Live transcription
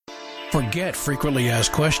Forget frequently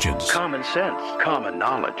asked questions. Common sense, common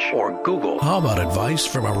knowledge, or Google. How about advice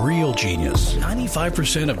from a real genius?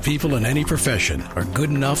 95% of people in any profession are good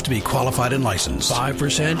enough to be qualified and licensed.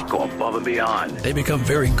 5% go above and beyond. They become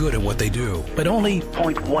very good at what they do, but only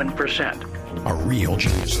 0.1% are real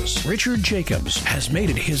geniuses. Richard Jacobs has made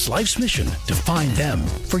it his life's mission to find them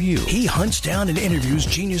for you. He hunts down and interviews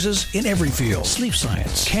geniuses in every field: sleep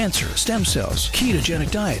science, cancer, stem cells,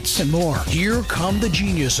 ketogenic diets, and more. Here come the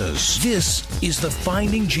geniuses. This is the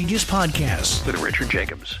Finding Genius Podcast with Richard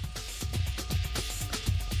Jacobs.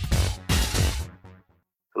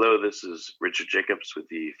 Hello, this is Richard Jacobs with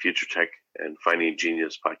the Future Tech and Finding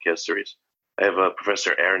Genius podcast series. I have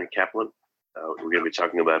Professor Aaron Kaplan. We're going to be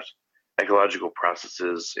talking about ecological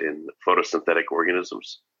processes in photosynthetic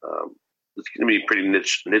organisms. It's going to be pretty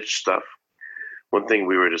niche stuff. One thing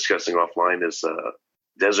we were discussing offline is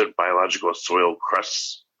desert biological soil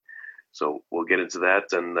crusts. So we'll get into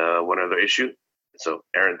that and one other issue. So,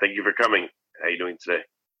 Aaron, thank you for coming. How are you doing today?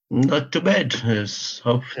 Not too bad.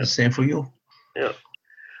 Hope the same for you. Yeah.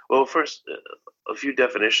 Well, first, a few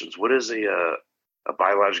definitions. What is a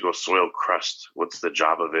biological soil crust? What's the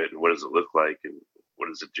job of it, and what does it look like, and what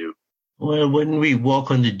does it do? Well, when we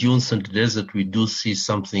walk on the dunes in the desert, we do see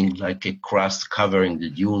something like a crust covering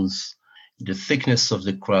the dunes. The thickness of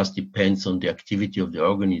the crust depends on the activity of the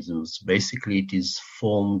organisms. Basically, it is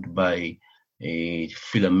formed by a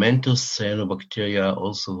filamentous cyanobacteria,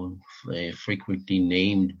 also frequently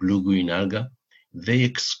named blue-green algae. They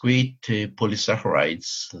excrete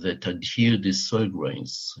polysaccharides that adhere to the soil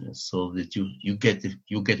grains, so that you get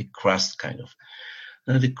a crust kind of.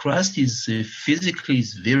 Now, the crust is physically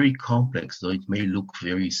is very complex, though it may look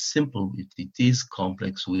very simple. It is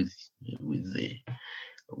complex with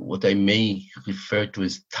what I may refer to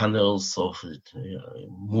as tunnels of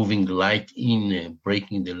moving light in,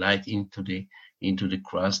 breaking the light into the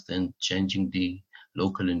crust and changing the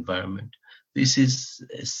local environment. This is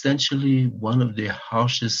essentially one of the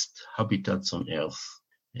harshest habitats on Earth.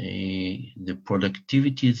 The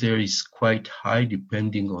productivity there is quite high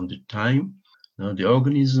depending on the time. Now, the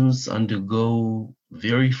organisms undergo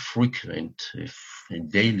very frequent,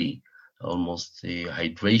 daily, almost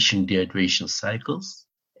hydration-dehydration cycles.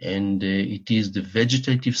 And it is the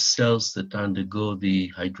vegetative cells that undergo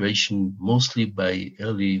the hydration mostly by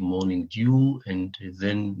early morning dew and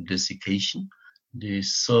then desiccation. The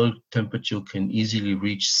soil temperature can easily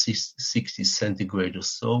reach 60 centigrade or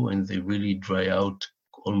so, and they really dry out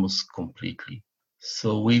almost completely.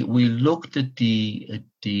 So we looked at the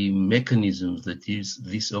mechanisms that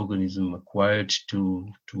this organism acquired to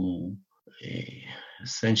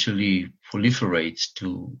essentially proliferate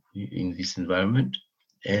in this environment.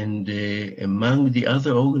 And among the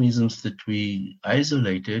other organisms that we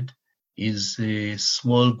isolated is a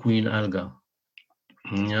small green algae.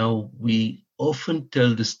 Now, we often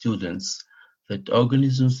tell the students that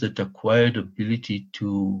organisms that acquired ability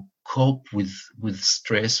to cope with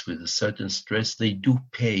stress, with a certain stress, they do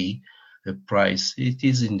pay a price. It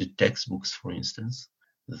is in the textbooks, for instance,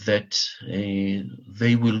 that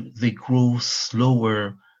they grow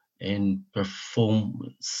slower and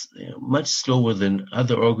perform much slower than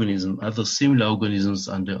other similar organisms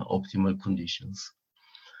under optimal conditions.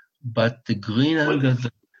 But the green algae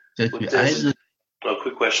that we isolate.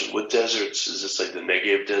 Quick question. What deserts? Is this like the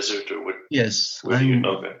Negev desert or what? Yes.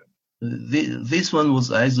 Okay. This one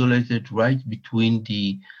was isolated right between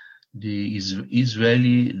the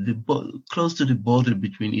Israeli, close to the border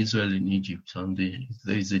between Israel and Egypt.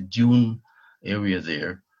 There is a dune area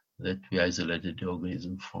there that we isolated the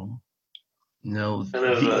organism from. Now, what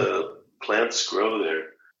kind of plants grow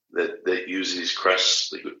there that use these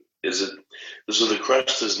crusts? Like, so the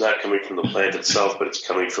crust is not coming from the plant itself, but it's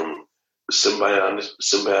coming from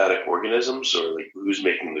symbiotic organisms, or like who's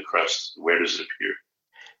making the crust? Where does it appear?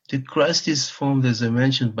 The crust is formed, as I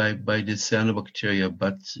mentioned, by the cyanobacteria,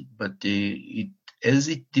 but as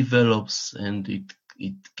it develops and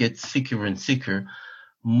it gets thicker and thicker,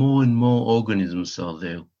 more and more organisms are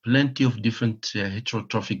there. Plenty of different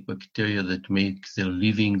heterotrophic bacteria that make their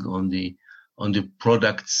living on the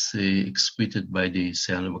products excreted by the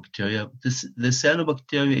cyanobacteria. The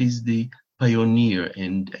cyanobacteria is the pioneer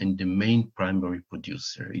and the main primary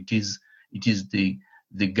producer. It is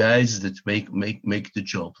the guys that make the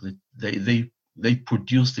job. They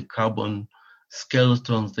produce the carbon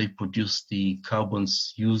skeletons. They produce the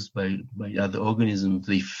carbons used by other organisms.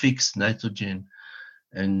 They fix nitrogen,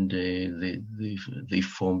 and they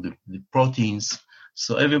form the proteins.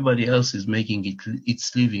 So everybody else is making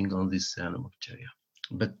its living on this cyanobacteria.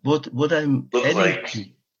 But what I'm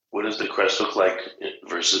what does the crust look like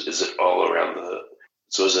versus? Is it all around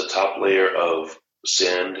so is the top layer of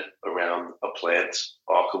sand around a plant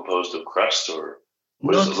all composed of crust, or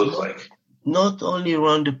what does it Not look like? not only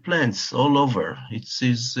around the plants, all over.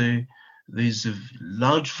 There's a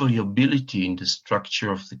large variability in the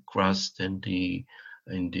structure of the crust and the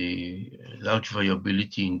large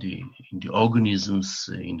variability in the organisms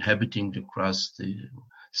inhabiting the crust,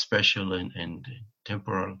 spatial and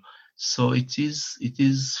temporal. So it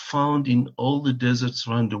is found in all the deserts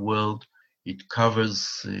around the world. It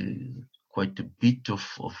covers quite a bit of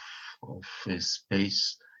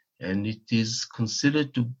space, and it is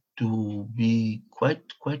considered to be quite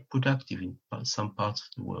productive in some parts of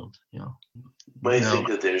the world. Yeah. When I Now, think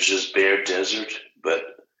that there's just bare desert, but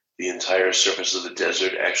the entire surface of the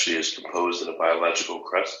desert actually is composed of a biological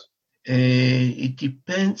crust. it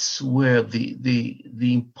depends where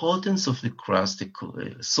the importance of the crust,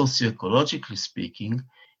 socioecologically speaking,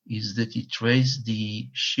 is that it raises the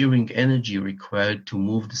shearing energy required to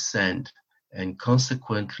move the sand, and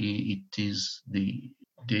consequently, it is the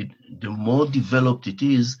more developed it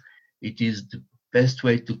is the best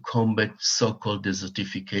way to combat so-called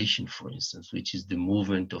desertification, for instance, which is the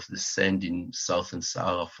movement of the sand in southern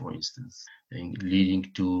Sahara, for instance, and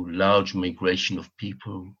leading to large migration of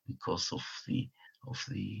people because of the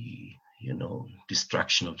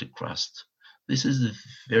destruction of the crust. This is a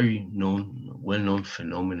very well-known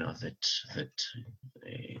phenomena that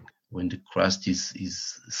when the crust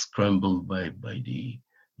is scrambled by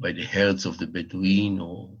the herds of the Bedouin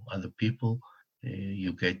or other people,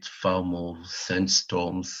 you get far more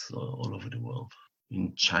sandstorms all over the world.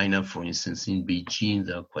 In China, for instance, in Beijing,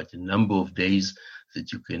 there are quite a number of days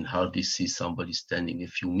that you can hardly see somebody standing a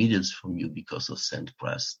few meters from you because of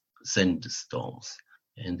sandstorms.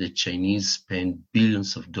 And the Chinese spend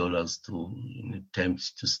billions of dollars in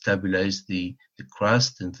attempts to stabilize the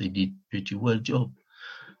crust, and they did pretty well job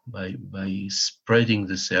by spreading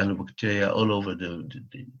the cyanobacteria all over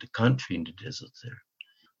the country in the desert there.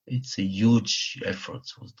 It's a huge effort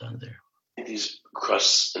was done there. These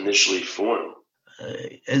crusts initially form.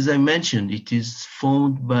 As I mentioned, it is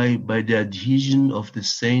formed by the adhesion of the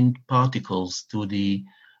sand particles to the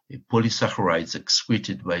polysaccharides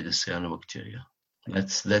excreted by the cyanobacteria.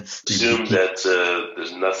 That's assume that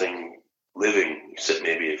there's nothing living except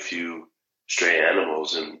maybe a few stray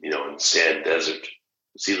animals in sand desert.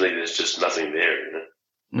 It seems like there's just nothing there.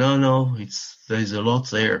 No, there's a lot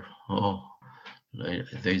there.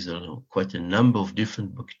 There's quite a number of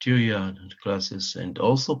different bacteria and classes, and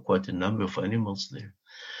also quite a number of animals there.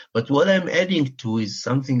 But what I'm adding to is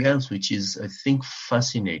something else, which is, I think,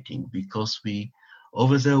 fascinating, because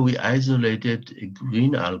over there we isolated a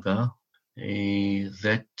green alga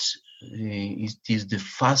that it is the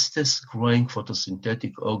fastest growing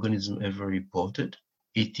photosynthetic organism ever reported.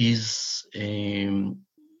 It is,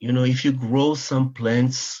 if you grow some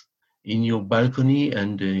plants in your balcony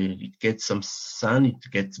and it gets some sun, it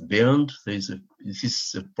gets burned. This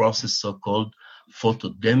is a process so-called photo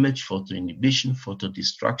damage, photo inhibition, photo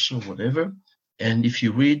destruction, whatever. And if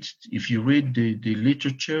you read the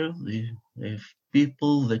literature, the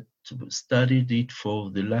people that studied it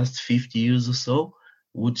for the last 50 years or so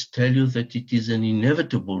would tell you that it is an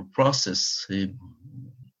inevitable process,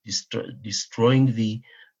 destroying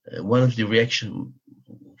one of the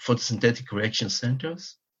photosynthetic reaction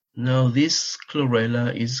centers. Now, this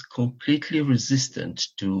chlorella is completely resistant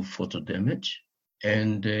to photo damage,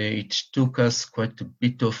 and it took us quite a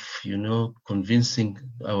bit of, convincing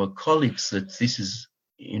our colleagues that this is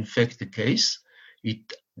in fact the case.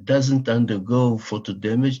 It doesn't undergo photo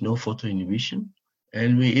damage, no photo inhibition,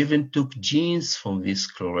 and we even took genes from this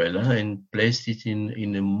chlorella and placed it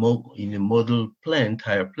in a model plant,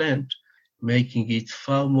 higher plant, making it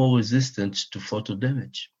far more resistant to photo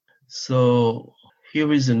damage. So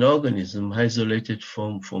here is an organism isolated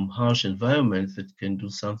from harsh environments that can do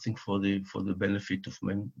something for the benefit of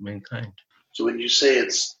mankind. So when you say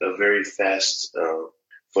it's a very fast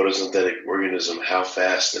photosynthetic organism, how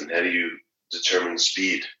fast, and how do you determine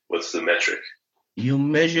speed? What's the metric? You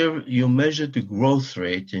measure the growth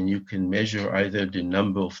rate, and you can measure either the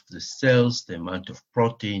number of the cells, the amount of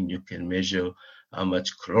protein. You can measure how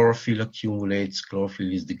much chlorophyll accumulates.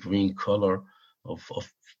 Chlorophyll is the green color of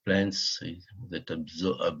plants that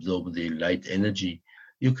absorb the light energy.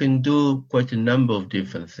 You can do quite a number of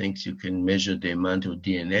different things. You can measure the amount of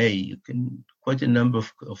DNA. Quite a number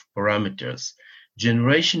of parameters.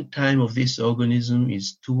 Generation time of this organism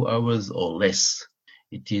is 2 hours or less.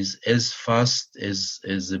 It is as fast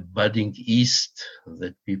as a budding yeast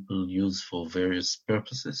that people use for various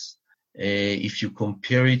purposes. If you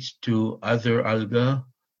compare it to other algae,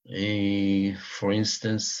 for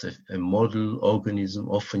instance, a model organism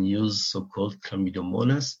often used, so-called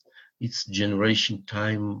Chlamydomonas, its generation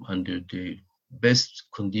time under the best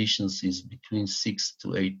conditions is between 6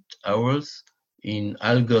 to 8 hours. In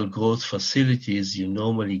algal growth facilities, you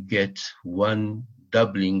normally get one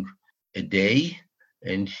doubling a day,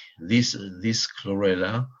 and this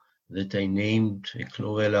chlorella that I named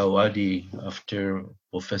Chlorella oadi after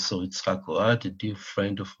Professor Yitzhak Oad, a dear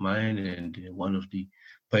friend of mine and one of the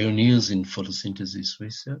pioneers in photosynthesis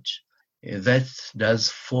research, that does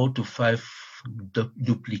 4 to 5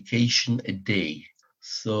 duplication a day.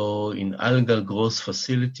 So in algal growth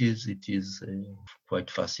facilities, it is quite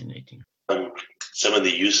fascinating. Some of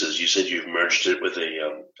the uses, you said you've merged it with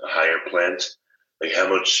a higher plant. Like how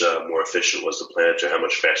much more efficient was the plant, or how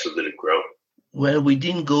much faster did it grow? Well, we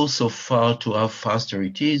didn't go so far to how faster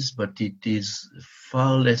it is, but it is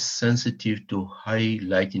far less sensitive to high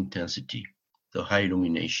light intensity, to high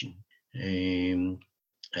illumination.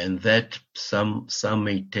 And that some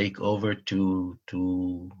may take over to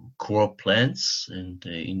crop plants, and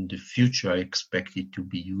in the future I expect it to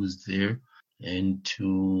be used there, and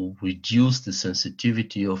to reduce the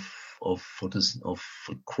sensitivity of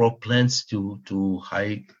crop plants to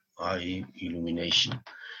high illumination.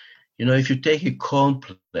 You know, if you take a corn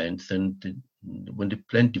plant, then when the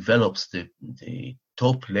plant develops, the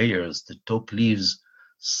top layers, the top leaves,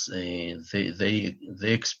 they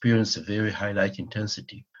experience a very high light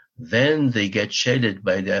intensity. Then they get shaded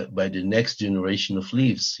by the next generation of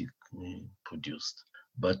leaves produced.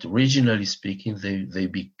 But originally speaking, they're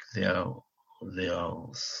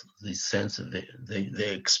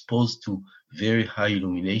exposed to very high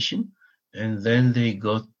illumination, and then they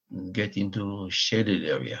get into a shaded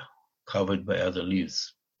area covered by other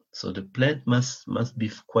leaves. So the plant must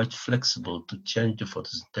be quite flexible to change the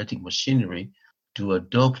photosynthetic machinery to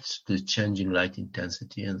adopt the changing light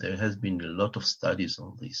intensity, and there has been a lot of studies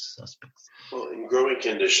on these aspects. Well, in growing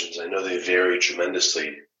conditions, I know they vary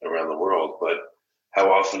tremendously around the world, but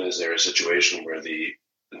how often is there a situation where the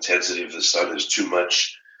intensity of the sun is too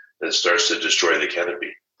much and it starts to destroy the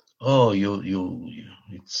canopy? Oh,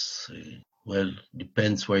 it's well,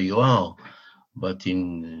 depends where you are, but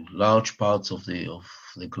in large parts of the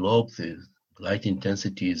globe, the light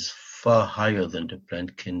intensity is far higher than the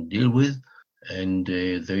plant can deal with, and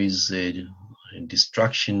there is a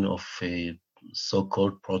destruction of a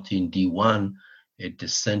so-called protein D1 at the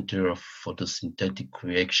center of photosynthetic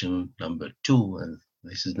reaction number 2, and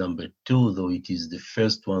this is number 2, though it is the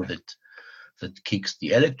first one that kicks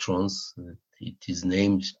the electrons. It is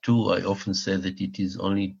named 2. I often say that it is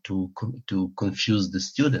only to confuse the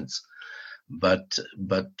students, but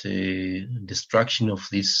destruction of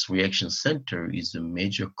this reaction center is a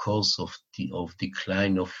major cause of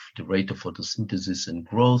decline of the rate of photosynthesis and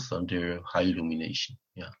growth under high illumination.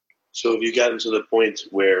 Yeah. So have you gotten to the point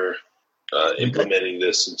where implementing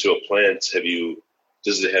this into a plant,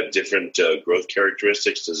 does it have different growth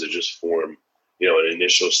characteristics? Does it just form, an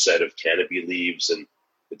initial set of canopy leaves and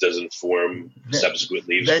it doesn't form subsequent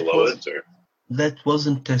leaves below it? Or? That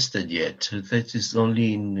wasn't tested yet. That is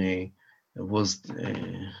only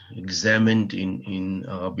examined in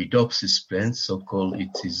Arabidopsis plants, so-called.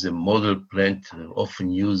 It is a model plant often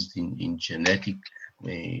used in genetic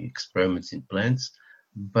experiments in plants,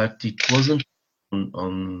 but it wasn't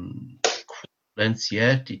on plants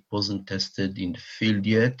yet. It wasn't tested in the field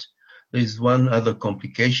yet. There is one other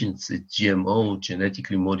complication. It's a GMO,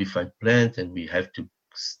 genetically modified plant, and we have to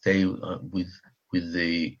stay with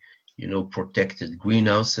the protected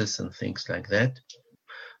greenhouses and things like that.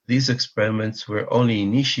 These experiments were only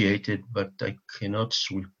initiated, but I cannot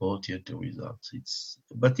report yet the results.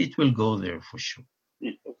 But it will go there for sure.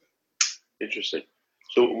 Interesting.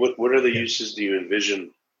 So, what other uses do you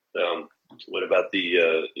envision? What about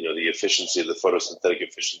the efficiency, the photosynthetic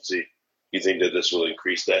efficiency? Do you think that this will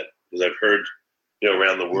increase that? Because I've heard,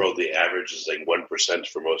 around the world, the average is like 1%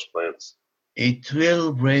 for most plants. It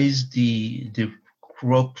will raise the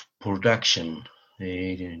crop production.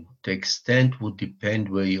 The extent would depend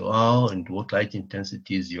where you are and what light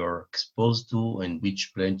intensities you're exposed to and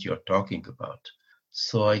which plant you're talking about.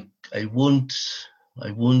 So I won't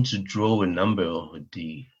draw a number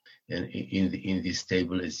in this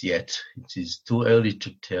table as yet. It is too early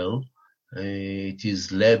to tell. It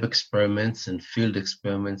is lab experiments and field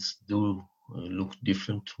experiments do look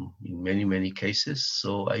different in many, many cases.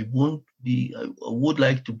 So I would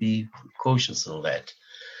like to be cautious on that.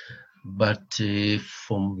 But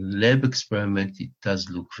from lab experiment, it does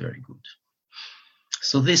look very good.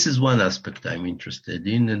 So this is one aspect I'm interested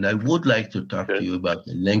in, and I would like to talk to you about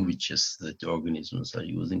the languages that the organisms are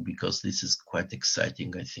using, because this is quite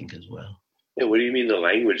exciting, I think, as well. Yeah, what do you mean the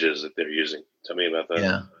languages that they're using? Tell me about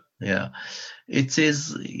that. Yeah. It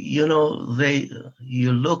is, you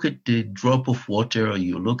look at the drop of water, or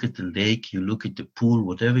you look at the lake, you look at the pool,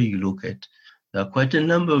 whatever you look at, there are quite a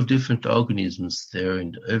number of different organisms there,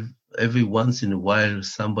 and every once in a while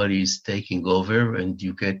somebody is taking over and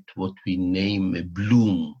you get what we name a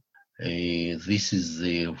bloom. This is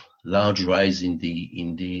a large rise in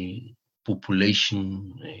the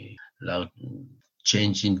population, a large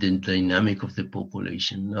change in the dynamic of the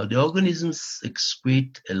population. Now, the organisms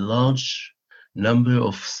excrete a large number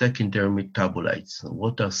of secondary metabolites.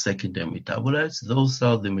 What are secondary metabolites? Those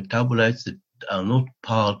are the metabolites that are not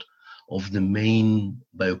part of the main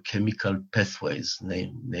biochemical pathways,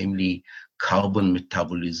 namely carbon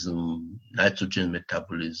metabolism, nitrogen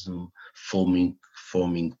metabolism, forming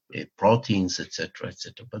proteins, etc.,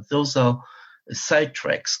 etc. But those are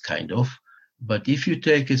sidetracks, kind of. But if you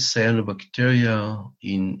take a cyanobacteria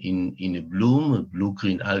in a bloom, a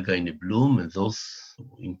blue-green algae in a bloom, and those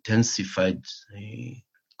intensified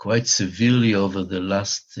quite severely over the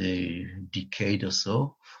last decade or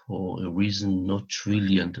so, for a reason not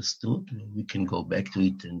really understood. We can go back to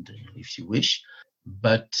it, and if you wish.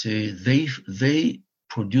 But they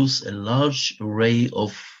produce a large array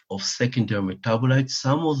of secondary metabolites.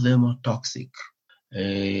 Some of them are toxic.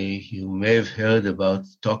 You may have heard about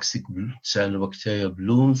toxic cyanobacteria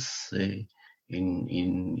blooms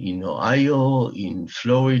in Ohio, in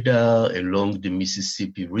Florida, along the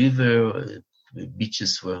Mississippi River. The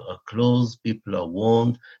beaches are closed, people are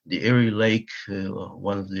warned. The Erie Lake,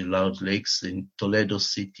 one of the large lakes in Toledo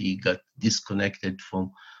City, got disconnected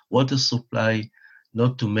from water supply,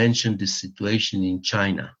 not to mention the situation in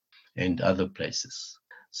China and other places.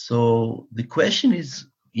 So the question is,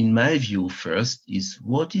 in my view, first, is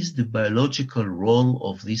what is the biological role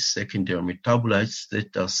of these secondary metabolites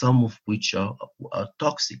that are some of which are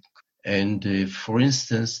toxic? And for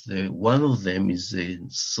instance, one of them is a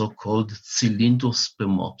so-called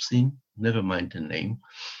cylindrospermopsin, never mind the name.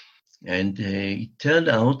 And it turned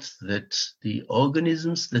out that the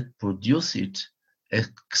organisms that produce it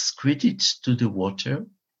excrete it to the water.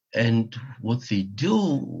 And what they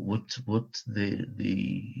do, what the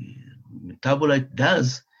metabolite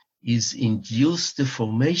does, is induce the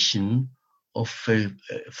formation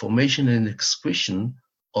and excretion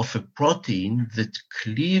of a protein that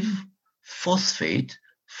cleave phosphate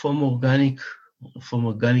from organic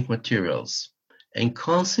materials, and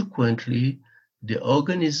consequently, the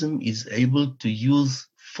organism is able to use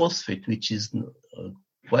phosphate, which is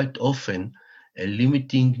quite often a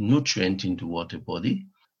limiting nutrient in the water body.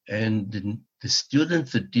 And the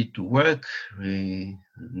students that did the work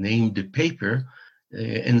named the paper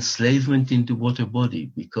enslavement in the water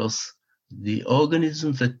body, because the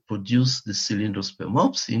organisms that produce the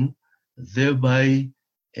cylindrospermopsin thereby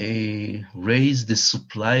raise the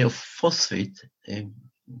supply of phosphate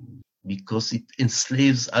because it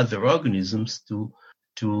enslaves other organisms to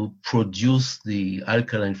produce the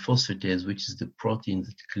alkaline phosphatase, which is the protein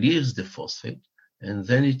that cleaves the phosphate, and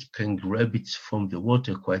then it can grab it from the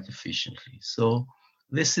water quite efficiently. So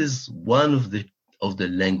this is one of the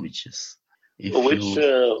languages. What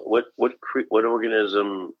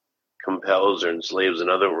organism compels or enslaves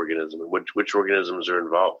another organism? Which organisms are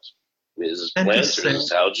involved? I mean, is this plants or is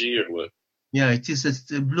this algae or what? Yeah, it is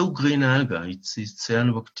a blue-green algae. It's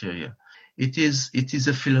cyanobacteria. It is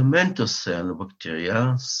a filamentous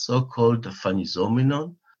cyanobacteria, so-called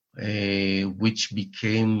phanizomenon, there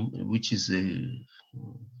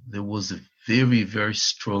was a very, very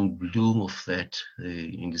strong bloom of that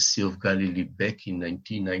in the Sea of Galilee back in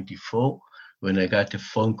 1994, when I got a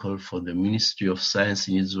phone call from the Ministry of Science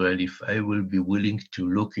in Israel if I will be willing to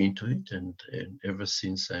look into it, and ever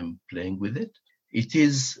since I'm playing with it.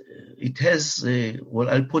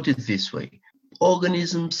 I'll put it this way.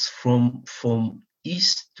 Organisms from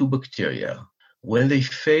yeast to bacteria, when they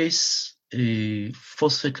face a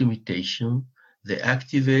phosphate limitation, they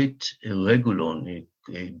activate a regulon,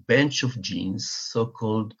 a bench of genes,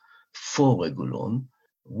 so-called 4-regulon,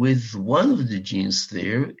 with one of the genes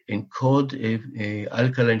there encode a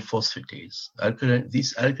alkaline phosphatase.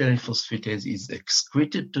 This alkaline phosphatase is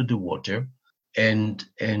excreted to the water and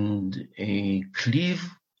cleave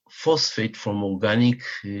phosphate from organic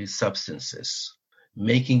substances,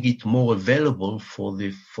 making it more available for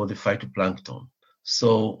the phytoplankton.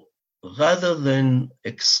 So rather than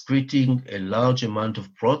excreting a large amount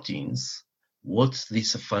of proteins, what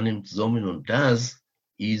this phanizomenon does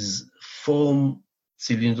is form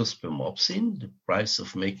cylindrospermopsin. The price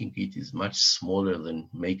of making it is much smaller than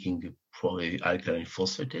making alkaline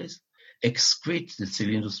phosphatase. Excrete the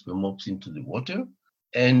cylindrospermopsin to the water,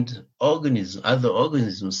 and other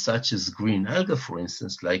organisms such as green algae, for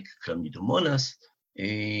instance, like Chlamydomonas,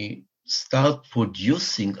 start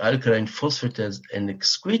producing alkaline phosphatase and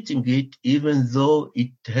excreting it, even though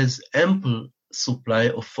it has ample supply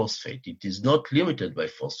of phosphate. It is not limited by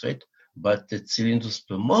phosphate, but the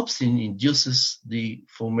cylindrospermopsin induces the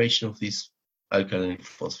formation of this alkaline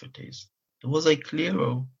phosphatase. Was I clear?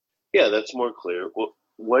 Or? Yeah, that's more clear.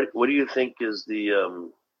 What do you think is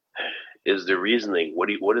the reasoning?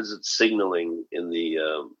 What is it signaling in the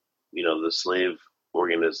the slave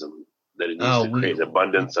organism that it needs to create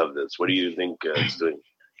abundance of this? What do you think it's doing?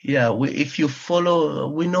 Yeah, if you follow,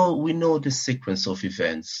 we know the sequence of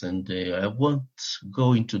events, and I won't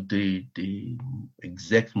go into the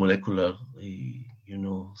exact molecular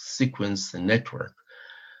sequence and network.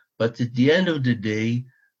 But at the end of the day,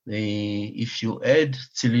 if you add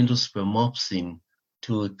cylindrospermopsin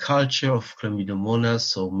to a culture of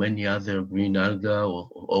Chlamydomonas or many other green algae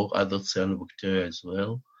or other cyanobacteria as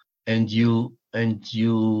well, and you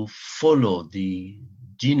follow the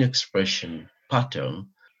gene expression pattern,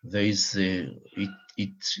 there is it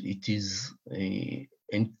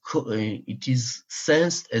is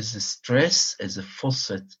sensed as a stress, as a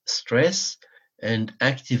phosphate stress, and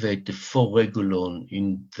activate the 4-regulon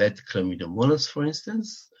in that Chlamydomonas, for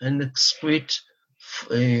instance, and excrete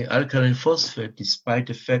alkaline phosphate despite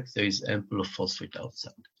the fact there is ample of phosphate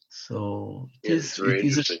outside. So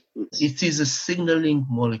it is a signaling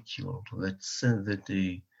molecule that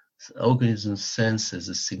the organism sense as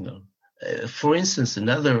a signal. For instance,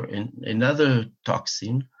 another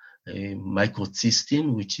toxin,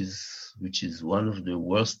 mycocystin, which is one of the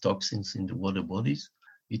worst toxins in the water bodies.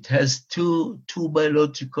 It has two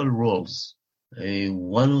biological roles.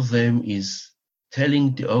 One of them is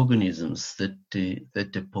telling the organisms that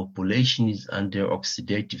the population is under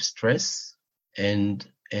oxidative stress, and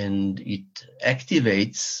it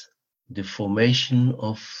activates the formation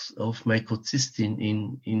of mycocystin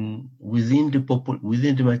within the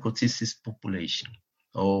mycocystis population.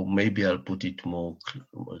 Or maybe I'll put it more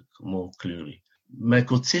clearly.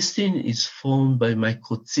 Mycocystin is formed by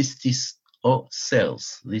mycocystis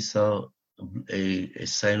cells. These are a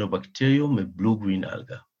cyanobacterium, a blue-green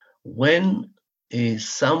alga. When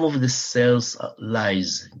some of the cells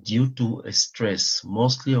lies due to a stress,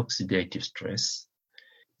 mostly oxidative stress,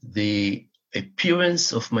 the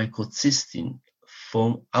appearance of mycocystin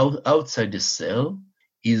from outside the cell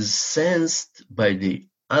is sensed by the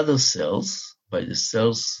other cells, by the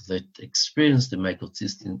cells that experience the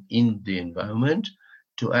mycocystin in the environment,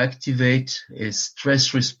 to activate a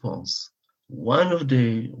stress response. One of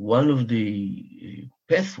the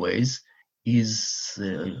pathways is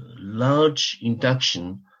large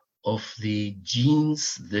induction of the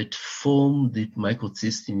genes that form the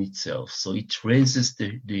mycocystin itself. So it raises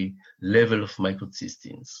the level of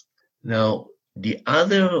mycocystins. Now, the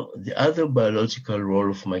other biological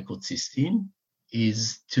role of mycocystin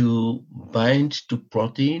is to bind to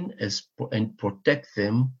protein and protect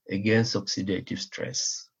them against oxidative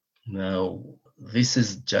stress. Now, this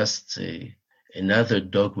is just another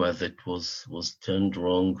dogma that was turned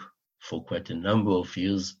wrong for quite a number of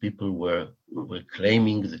years. People were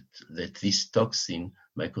claiming that this toxin,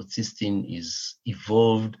 mycocystin, is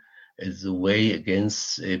evolved as a way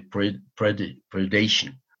against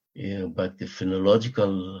predation. But the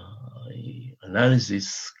phenological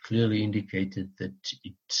analysis clearly indicated that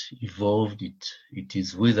it evolved, it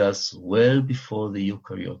is with us well before the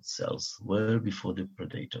eukaryote cells, well before the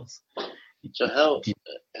predators. So how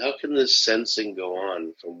can this sensing go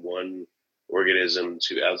on from one organism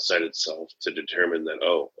to outside itself to determine that,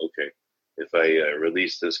 oh, okay, if I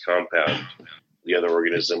release this compound, the other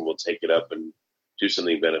organism will take it up and do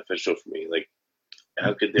something beneficial for me? Like,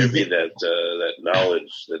 how could there be that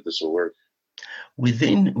knowledge that this will work?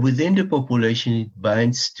 Within the population, it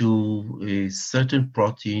binds to a certain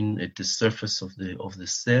protein at the surface of the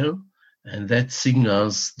cell, and that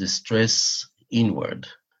signals the stress inward.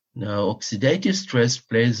 Now, oxidative stress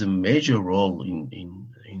plays a major role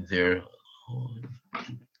in their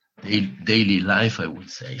daily life, I would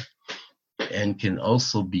say, and can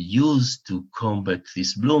also be used to combat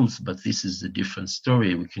these blooms. But this is a different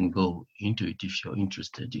story. We can go into it if you're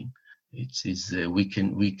interested in. We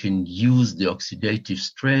can use the oxidative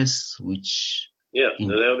stress, which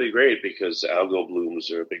that'll be great because algal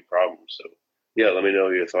blooms are a big problem. So let me know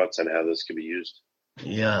your thoughts on how this can be used.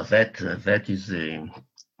 Yeah, that is I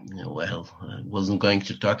wasn't going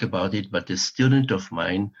to talk about it, but a student of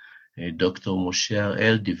mine, Dr. Moshe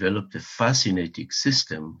Ariel, developed a fascinating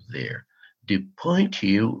system there. The point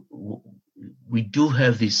here, we do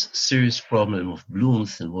have this serious problem of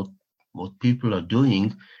blooms, and what people are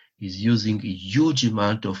doing is using a huge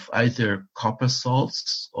amount of either copper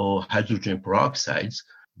salts or hydrogen peroxides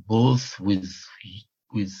both with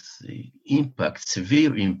impact,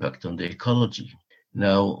 severe impact on the ecology.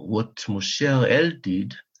 Now, what Moshe Harael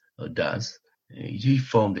did or does, he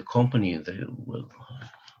formed a company that, well,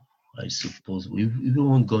 I suppose we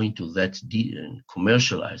won't go into that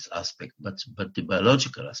commercialized aspect, but the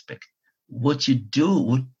biological aspect. What you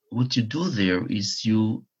do there is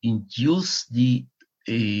you induce the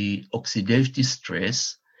oxidative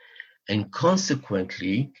stress, and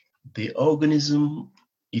consequently, the organism,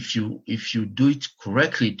 if you do it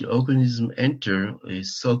correctly, the organism enter a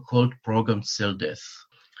so-called programmed cell death.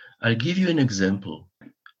 I'll give you an example.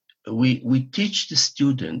 We teach the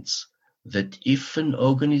students that if an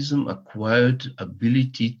organism acquired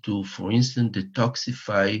ability to, for instance,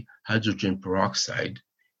 detoxify hydrogen peroxide,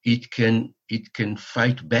 it can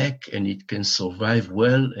fight back and it can survive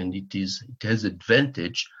well, and it has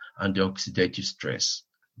advantage under oxidative stress.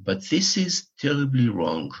 But this is terribly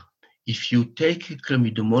wrong. If you take a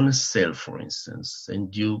chlamydomonas cell, for instance,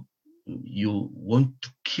 and you want to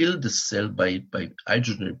kill the cell by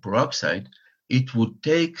hydrogen peroxide, it would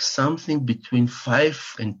take something between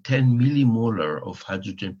 5 and 10 millimolar of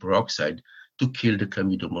hydrogen peroxide to kill the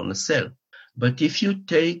chlamydomonas cell. But if you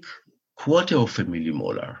take quarter of a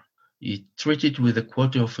millimolar, you treat it with a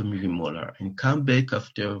quarter of a millimolar and come back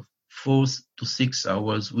after 4 to 6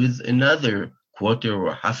 hours with another quarter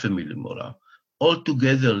or half a millimolar,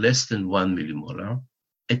 altogether less than 1 millimolar,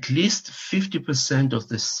 at least 50% of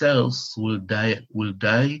the cells will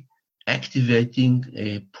die activating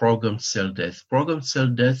a programmed cell death. Programmed cell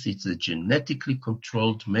death is a genetically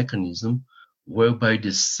controlled mechanism whereby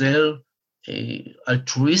the cell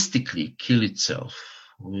altruistically kills itself.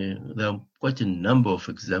 There are quite a number of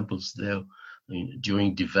examples there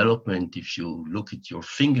during development. If you look at your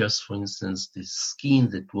fingers, for instance, the skin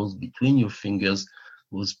that was between your fingers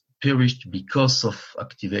was perished because of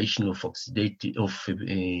activation of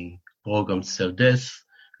a programmed cell death.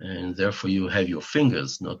 And therefore you have your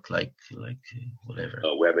fingers, not like whatever.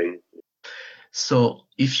 Webbing. So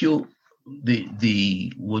if you,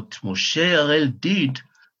 what Moshe Harael did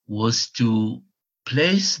was to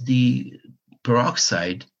place the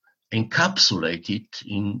peroxide, encapsulate it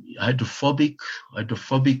in hydrophobic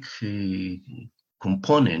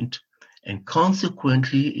component, and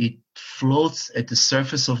consequently it floats at the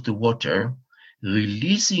surface of the water,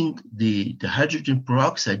 releasing the hydrogen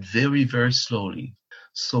peroxide very, very slowly.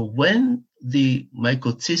 So when the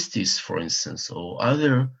mycocystis, for instance, or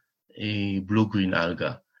other blue-green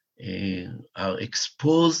algae are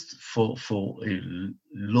exposed for a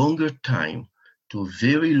longer time to a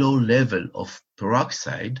very low level of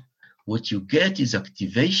peroxide, what you get is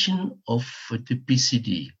activation of the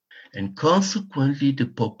PCD. And consequently, the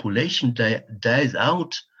population dies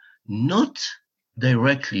out not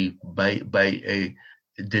directly by a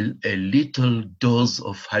little dose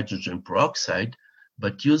of hydrogen peroxide,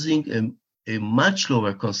 but using a much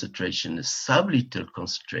lower concentration, a sublethal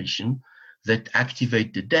concentration that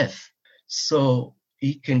activate the death. So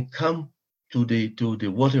it can come to the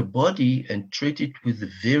water body and treat it with a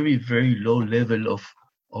very, very low level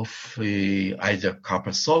of either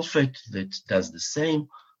copper sulfate that does the same,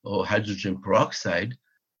 or hydrogen peroxide,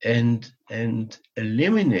 and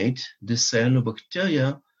eliminate the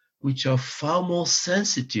cyanobacteria, which are far more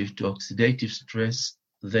sensitive to oxidative stress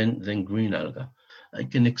than green algae. I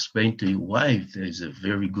can explain to you why. There is a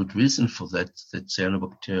very good reason for that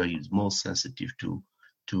cyanobacteria is more sensitive to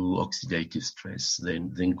oxidative stress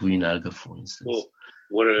than green algae, for instance.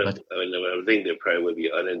 Well, I would think there probably would be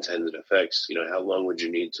unintended effects. How long would you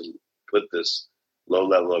need to put this low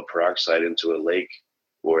level of peroxide into a lake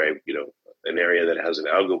or an area that has an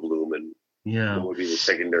algal bloom, and what would be the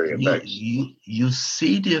secondary effects? You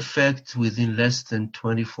see the effect within less than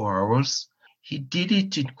 24 hours. He did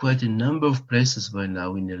it in quite a number of places by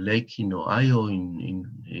now, in a lake in Ohio,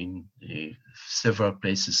 in several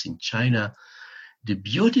places in China. The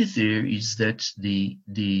beauty there is that the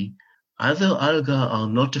other algae are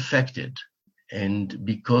not affected. And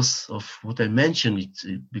because of what I mentioned, it's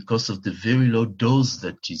because of the very low dose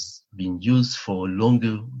that is being used for a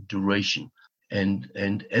longer duration.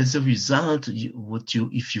 And as a result,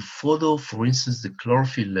 if you follow, for instance, the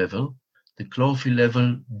chlorophyll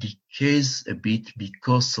level decays a bit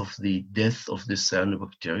because of the death of the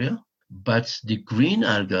cyanobacteria, but the green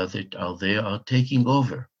algae that are there are taking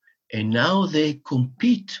over. And now they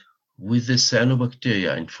compete with the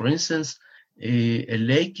cyanobacteria. And for instance, a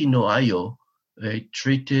lake in Ohio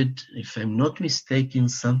treated, if I'm not mistaken,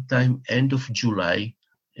 sometime end of July,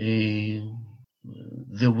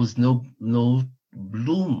 there was no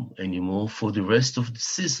bloom anymore for the rest of the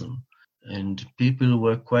season. And people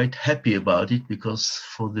were quite happy about it because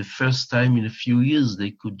for the first time in a few years,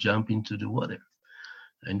 they could jump into the water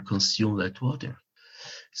and consume that water.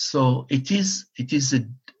 So it is a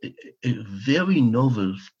very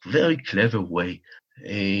novel, very clever way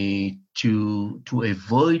to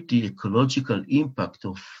avoid the ecological impact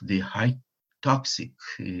of the high toxic,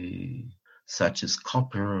 such as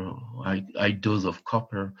copper, high dose of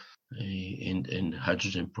copper, and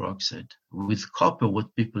hydrogen peroxide. With copper,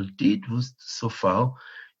 what people did was so far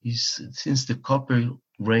is, since the copper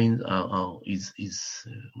grain is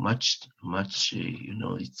much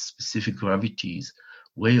its specific gravity is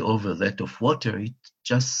way over that of water, it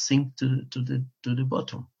just sinks to the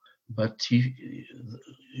bottom. But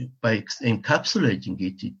by encapsulating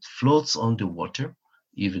it, it floats on the water,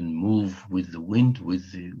 even move with the wind,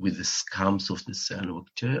 with the scums of the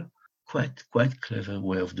cyanobacteria. Quite clever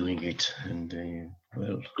way of doing it, and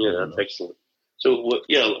that's excellent. So,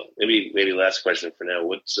 maybe last question for now.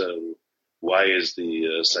 Why is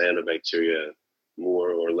the cyanobacteria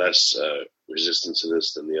more or less resistant to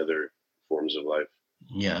this than the other forms of life?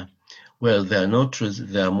 Yeah, well, they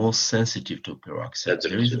are more sensitive to peroxide.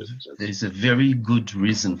 There is a very good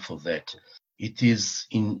reason for that. It is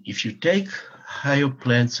if you take higher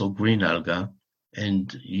plants or green algae,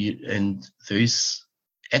 and there is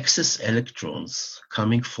excess electrons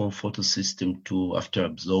coming from photosystem after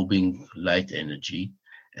absorbing light energy,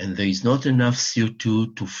 and there is not enough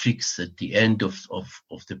CO2 to fix at the end of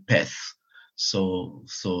the path. So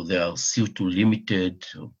they are CO2 limited.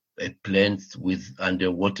 A plant with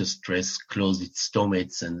underwater stress closes its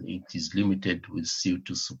stomates, and it is limited with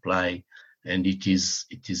CO2 supply. And it is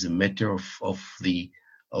a matter of the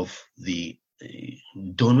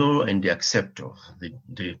donor and the acceptor.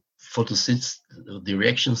 The photosynthesis, the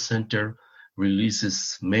reaction center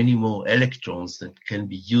releases many more electrons that can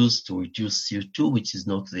be used to reduce CO2, which is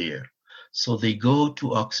not there. So they go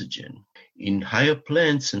to oxygen. In higher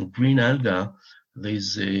plants and green algae,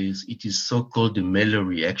 it is so-called the Maillard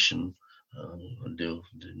reaction, the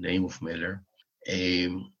name of Maillard.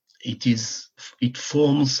 It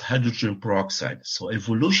forms hydrogen peroxide. So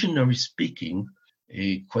evolutionary speaking,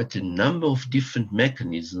 quite a number of different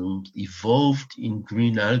mechanisms evolved in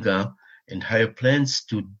green algae and higher plants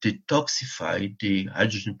to detoxify the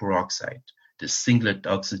hydrogen peroxide, the singlet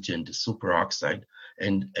oxygen, the superoxide,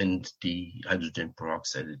 and the hydrogen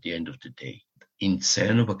peroxide at the end of the day. In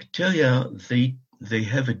cyanobacteria, they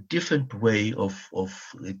have a different way of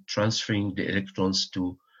transferring the electrons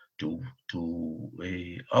to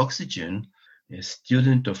oxygen. A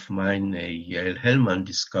student of mine, Yael Hellman,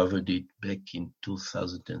 discovered it back in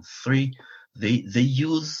 2003. They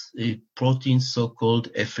use a protein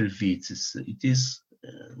so-called FLV. It is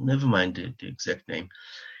never mind the exact name.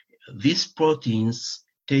 These proteins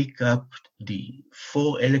take up the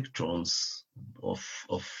 4 electrons of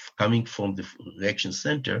coming from the reaction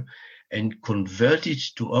center and convert it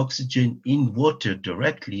to oxygen in water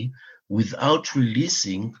directly without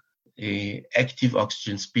releasing active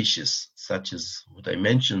oxygen species, such as what I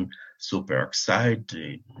mentioned, superoxide,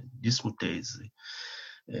 dismutase.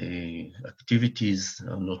 Activities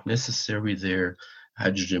are not necessary there.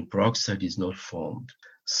 Hydrogen peroxide is not formed.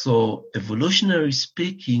 So evolutionary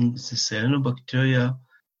speaking, the cyanobacteria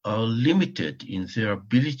are limited in their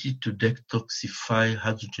ability to detoxify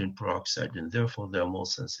hydrogen peroxide, and therefore they are more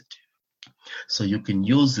sensitive. So you can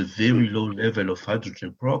use a very low level of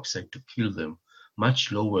hydrogen peroxide to kill them,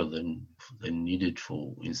 much lower than needed,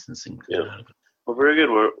 for instance, in algae. Well, very good.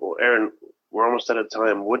 Well, Aaron, we're almost out of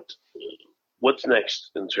time. What's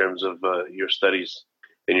next in terms of your studies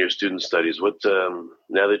and your student studies?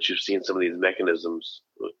 Now that you've seen some of these mechanisms,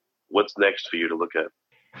 what's next for you to look at?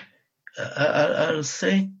 I'll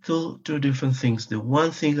say two different things. The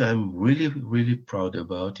one thing I'm really, really proud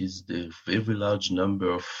about is the very large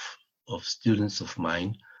number of students of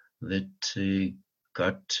mine that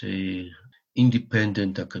got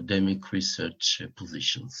independent academic research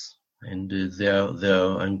positions. And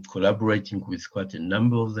I'm collaborating with quite a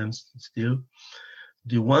number of them still.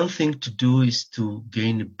 The one thing to do is to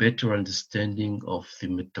gain a better understanding of the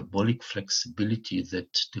metabolic flexibility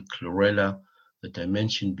that the chlorella that I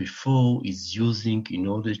mentioned before is using in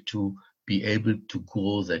order to be able to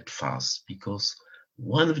grow that fast. Because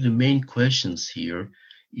one of the main questions here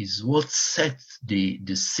is what sets the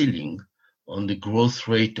ceiling on the growth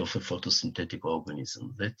rate of a photosynthetic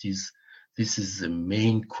organism. This is the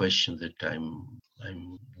main question that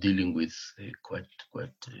I'm dealing with quite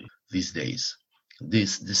these days. The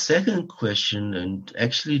second question, and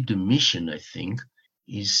actually the mission, I think,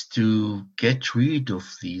 is to get rid of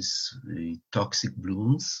these toxic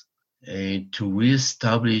blooms, to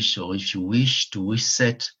reestablish, or if you wish, to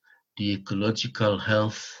reset the ecological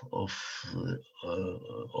health of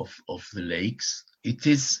the lakes. It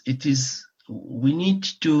is. We need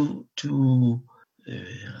to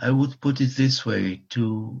I would put it this way,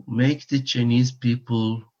 to make the Chinese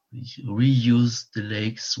people reuse the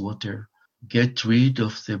lakes water, get rid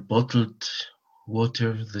of the bottled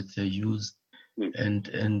water that they use,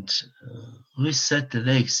 and reset the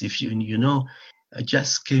lakes. If you know, I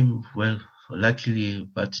just came, luckily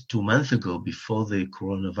about 2 months ago, before the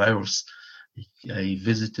coronavirus, I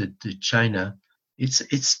visited China.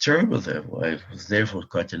 It's terrible there. I was there for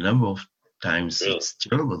quite a number of times. Really? It's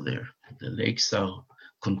terrible there. The lakes are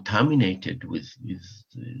contaminated with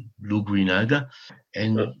blue-green algae,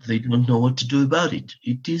 and they don't know what to do about it.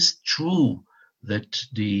 It is true that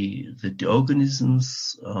the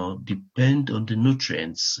organisms depend on the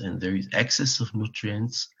nutrients, and there is excess of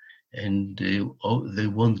nutrients, and they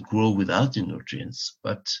won't grow without the nutrients.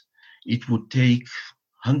 But it would take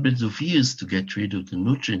hundreds of years to get rid of the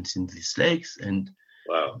nutrients in these lakes, and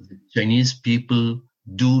the Chinese people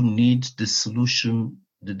do need the solution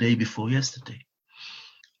the day before yesterday.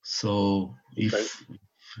 So if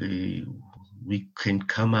we can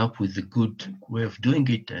come up with a good way of doing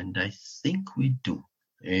it, and I think we do,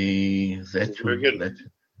 that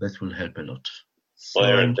will help a lot. Well,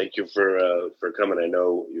 Aaron, thank you for coming. I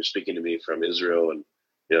know you're speaking to me from Israel, and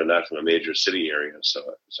not from a major city area. So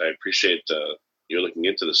I appreciate you're looking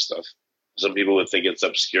into this stuff. Some people would think it's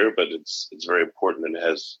obscure, but it's very important, and it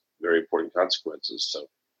has very important consequences. So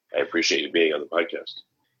I appreciate you being on the podcast.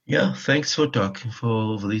 Yeah, thanks for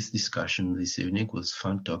this discussion this evening. It was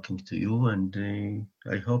fun talking to you, and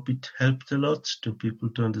I hope it helped a lot to people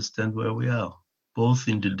to understand where we are, both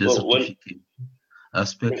in the desertification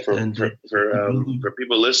aspect and for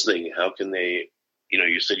people listening. How can they?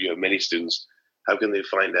 You said you have many students. How can they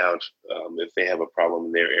find out if they have a problem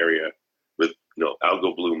in their area with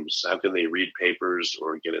algal blooms? How can they read papers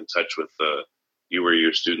or get in touch with you or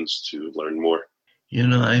your students to learn more?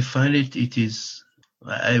 I find it is.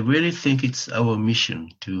 I really think it's our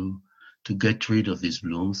mission to get rid of these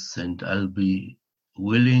blooms, and I'll be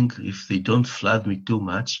willing, if they don't flood me too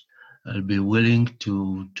much, I'll be willing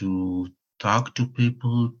to talk to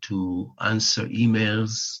people, to answer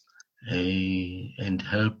emails, and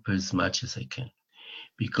help as much as I can.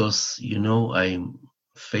 Because, I'm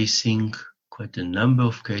facing quite a number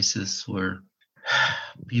of cases where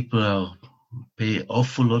people pay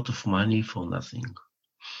awful lot of money for nothing.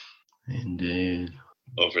 And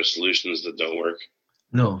for solutions that don't work?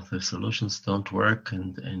 No, the solutions don't work,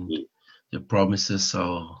 and the promises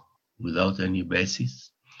are without any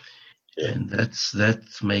basis. Yeah. And that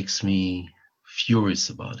makes me furious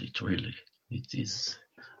about it, really. It is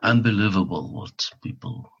unbelievable what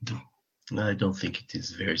people do. I don't think it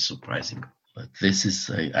is very surprising. But this is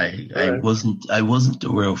I wasn't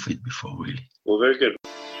aware of it before, really. Well, very good.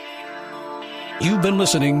 You've been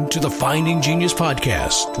listening to the Finding Genius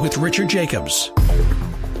podcast with Richard Jacobs.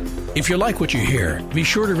 If you like what you hear, be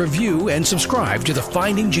sure to review and subscribe to the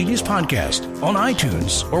Finding Genius podcast on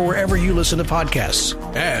iTunes or wherever you listen to podcasts.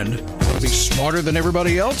 And be smarter than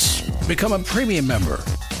everybody else? Become a premium member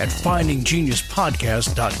at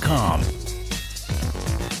findinggeniuspodcast.com.